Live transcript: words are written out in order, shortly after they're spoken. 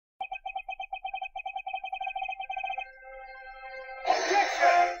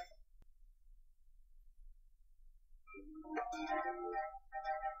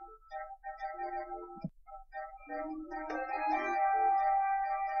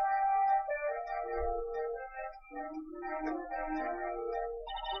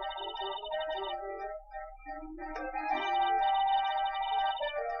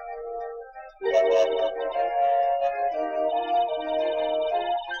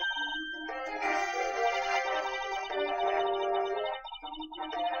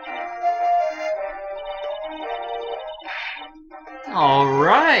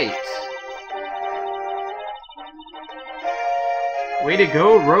Alright! Way to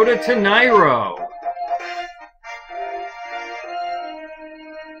go, Rhoda to Nairo!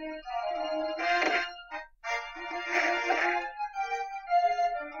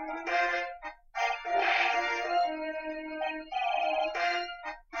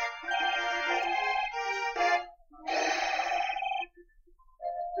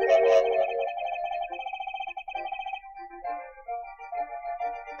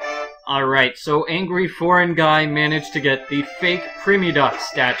 Alright, so Angry Foreign Guy managed to get the fake Primiduck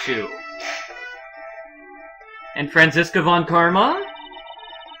statue. And Franziska von Karma?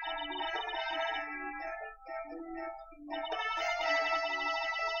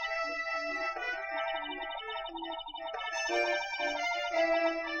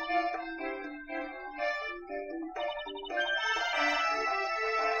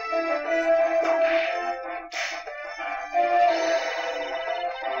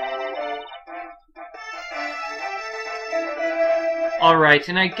 Alright,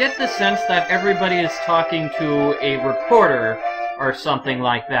 and I get the sense that everybody is talking to a reporter or something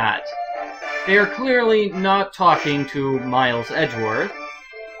like that. They are clearly not talking to Miles Edgeworth.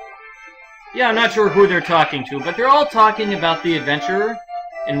 Yeah, I'm not sure who they're talking to, but they're all talking about the adventure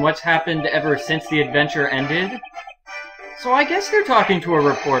and what's happened ever since the adventure ended. So I guess they're talking to a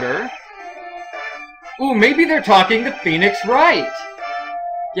reporter. Ooh, maybe they're talking to Phoenix Wright!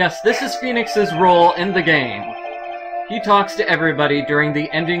 Yes, this is Phoenix's role in the game. He talks to everybody during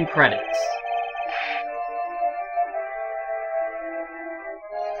the ending credits.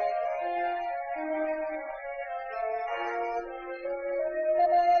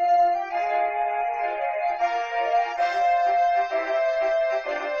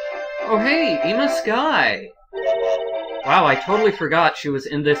 Oh hey, Ema Sky! Wow, I totally forgot she was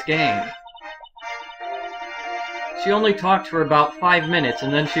in this game. She only talked for about 5 minutes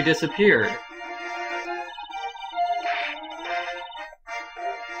and then she disappeared.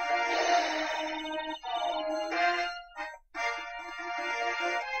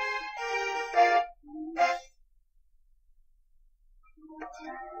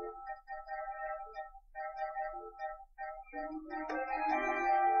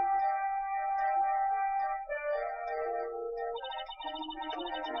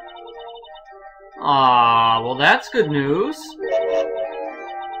 Ah, well that's good news.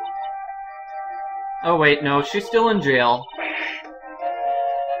 Oh wait, no, she's still in jail.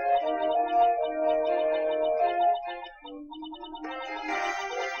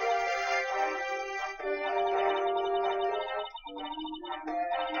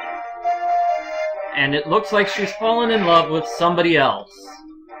 And it looks like she's fallen in love with somebody else.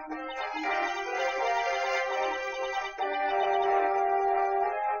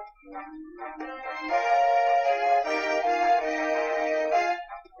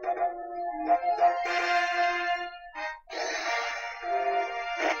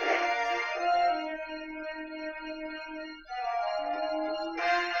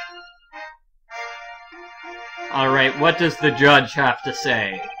 Alright, what does the judge have to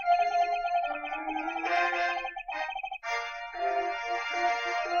say?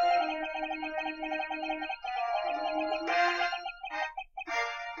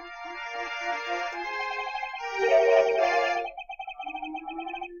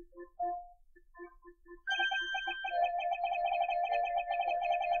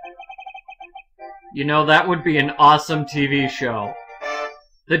 You know, that would be an awesome TV show.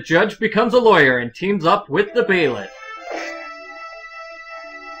 The judge becomes a lawyer and teams up with the bailiff.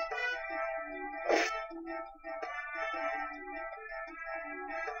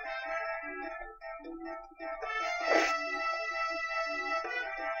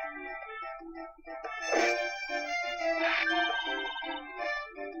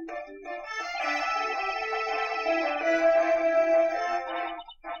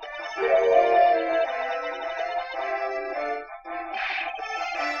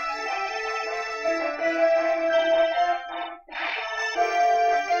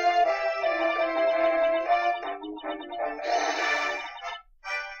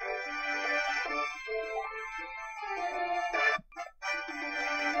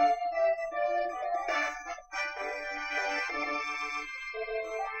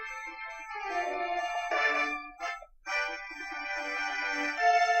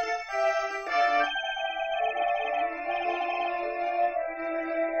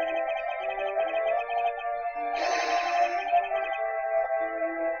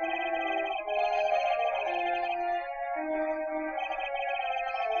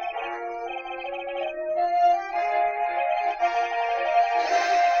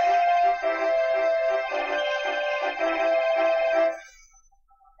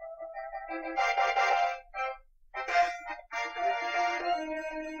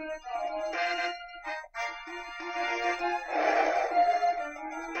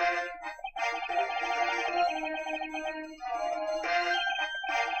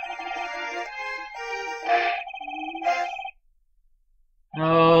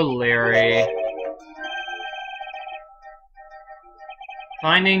 Oh, Larry.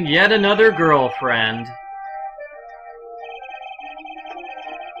 Finding yet another girlfriend.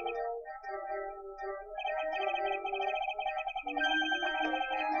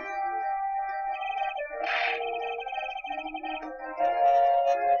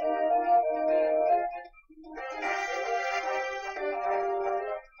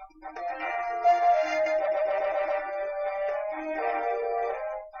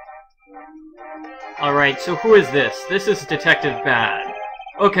 Alright, so who is this? This is Detective Bad.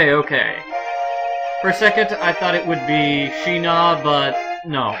 Okay, okay. For a second, I thought it would be Sheena, but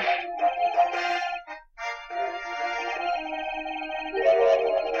no.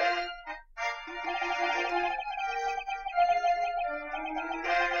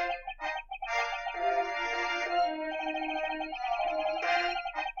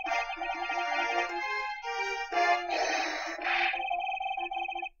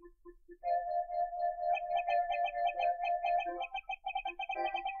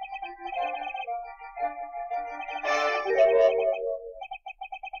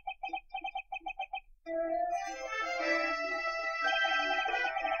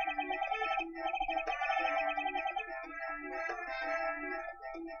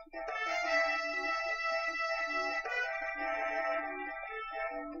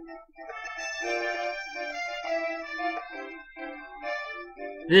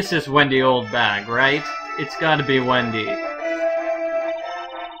 This is Wendy Oldbag, right? It's gotta be Wendy.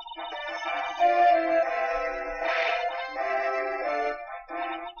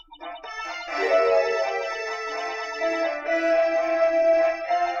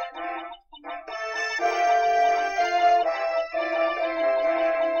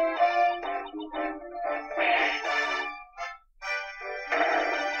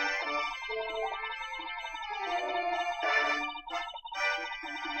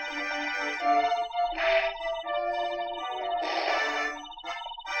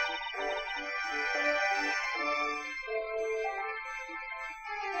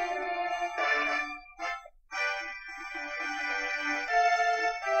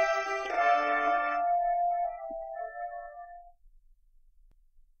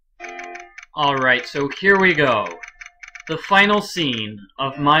 Alright, so here we go. The final scene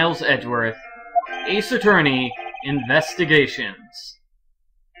of Miles Edgeworth, Ace Attorney, Investigations.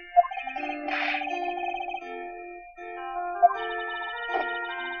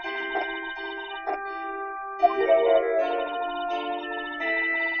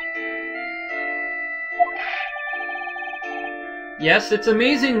 Yes, it's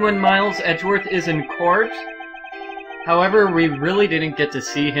amazing when Miles Edgeworth is in court. However, we really didn't get to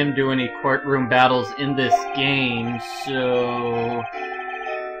see him do any courtroom battles in this game, so...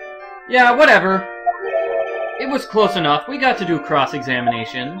 yeah, whatever. It was close enough. We got to do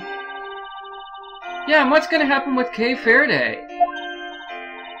cross-examination. Yeah, and what's gonna happen with Kay Faraday?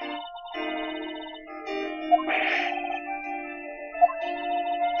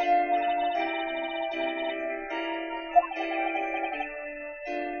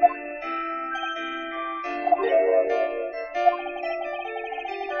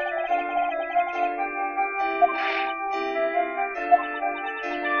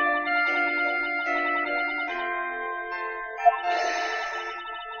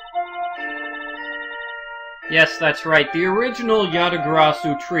 Yes, that's right. The original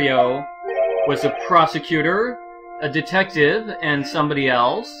Yatagarasu trio was a prosecutor, a detective, and somebody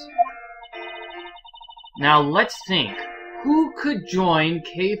else. Now let's think. Who could join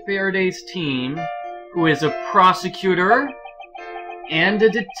Kay Faraday's team who is a prosecutor and a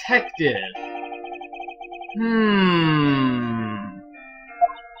detective?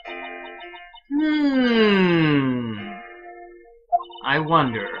 I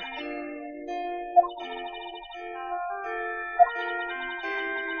wonder.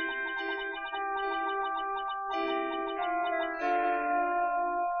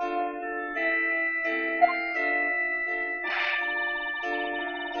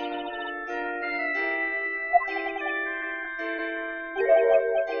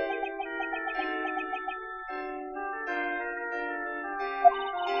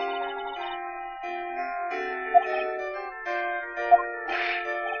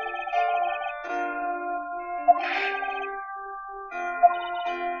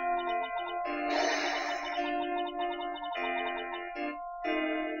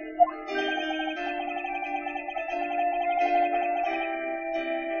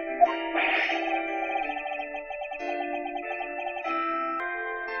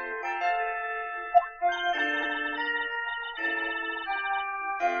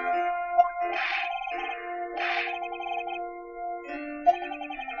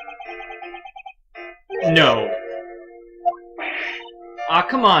 No. Ah,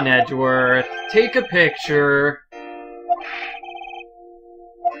 come on, Edgeworth. Take a picture.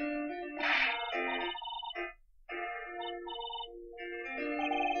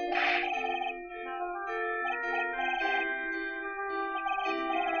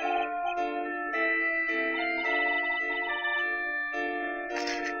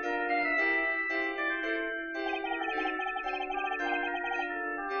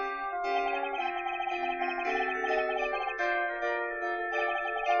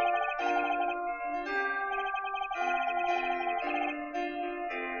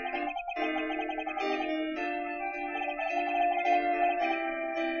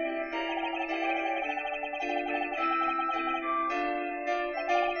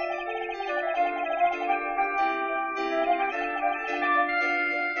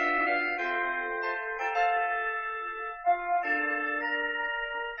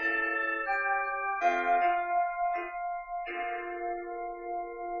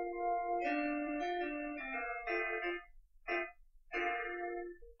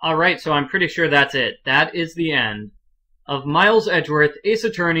 Alright, so I'm pretty sure that's it. That is the end of Miles Edgeworth Ace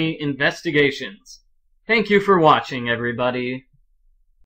Attorney Investigations. Thank you for watching, everybody.